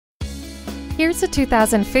Here's a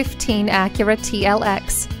 2015 Acura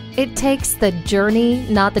TLX. It takes the journey,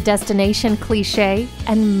 not the destination cliché,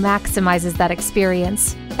 and maximizes that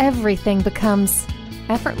experience. Everything becomes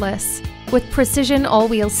effortless. With precision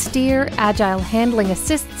all-wheel steer, agile handling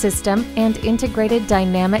assist system, and integrated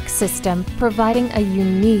dynamic system, providing a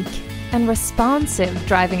unique and responsive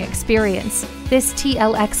driving experience. This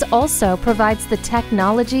TLX also provides the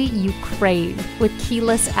technology you crave with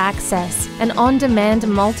keyless access, an on-demand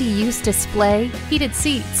multi-use display, heated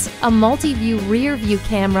seats, a multi-view rear view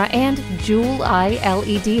camera, and dual-eye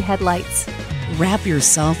LED headlights. Wrap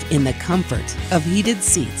yourself in the comfort of heated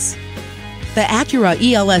seats. The Acura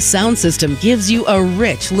ELS sound system gives you a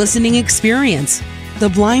rich listening experience. The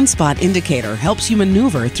blind spot indicator helps you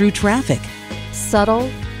maneuver through traffic. Subtle,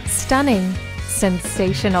 stunning,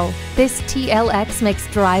 sensational. This TLX makes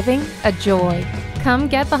driving a joy. Come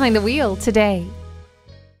get behind the wheel today.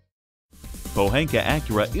 Pohanka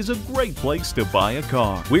Acura is a great place to buy a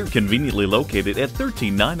car. We're conveniently located at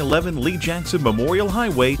 13911 Lee Jackson Memorial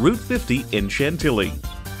Highway, Route 50 in Chantilly.